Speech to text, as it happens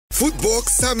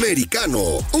Footbox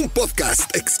Americano, un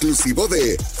podcast exclusivo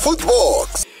de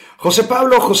Footbox. José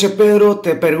Pablo, José Pedro,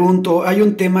 te pregunto, hay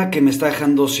un tema que me está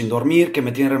dejando sin dormir, que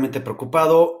me tiene realmente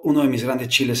preocupado, uno de mis grandes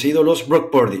chiles e ídolos, Brock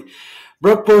Purdy.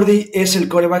 ¿Brock Purdy es el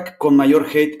quarterback con mayor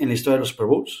hate en la historia de los Super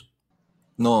Bowls?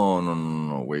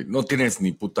 No, güey, no tienes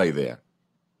ni puta idea.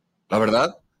 La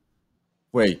verdad,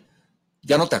 güey,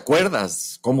 ya no te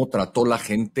acuerdas cómo trató la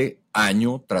gente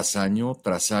año tras año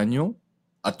tras año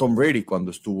a Tom Brady cuando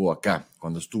estuvo acá,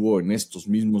 cuando estuvo en estos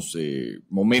mismos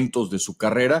momentos de su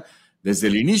carrera, desde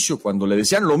el inicio, cuando le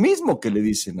decían lo mismo que le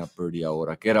dicen a Purdy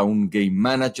ahora, que era un game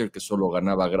manager que solo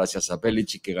ganaba gracias a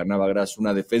Belichick, que ganaba gracias a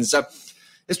una defensa.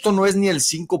 Esto no es ni el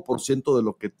 5% de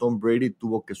lo que Tom Brady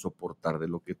tuvo que soportar, de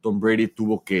lo que Tom Brady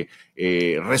tuvo que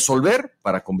resolver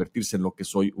para convertirse en lo que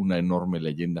es hoy, una enorme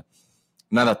leyenda.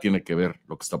 Nada tiene que ver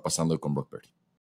lo que está pasando con Brock Purdy.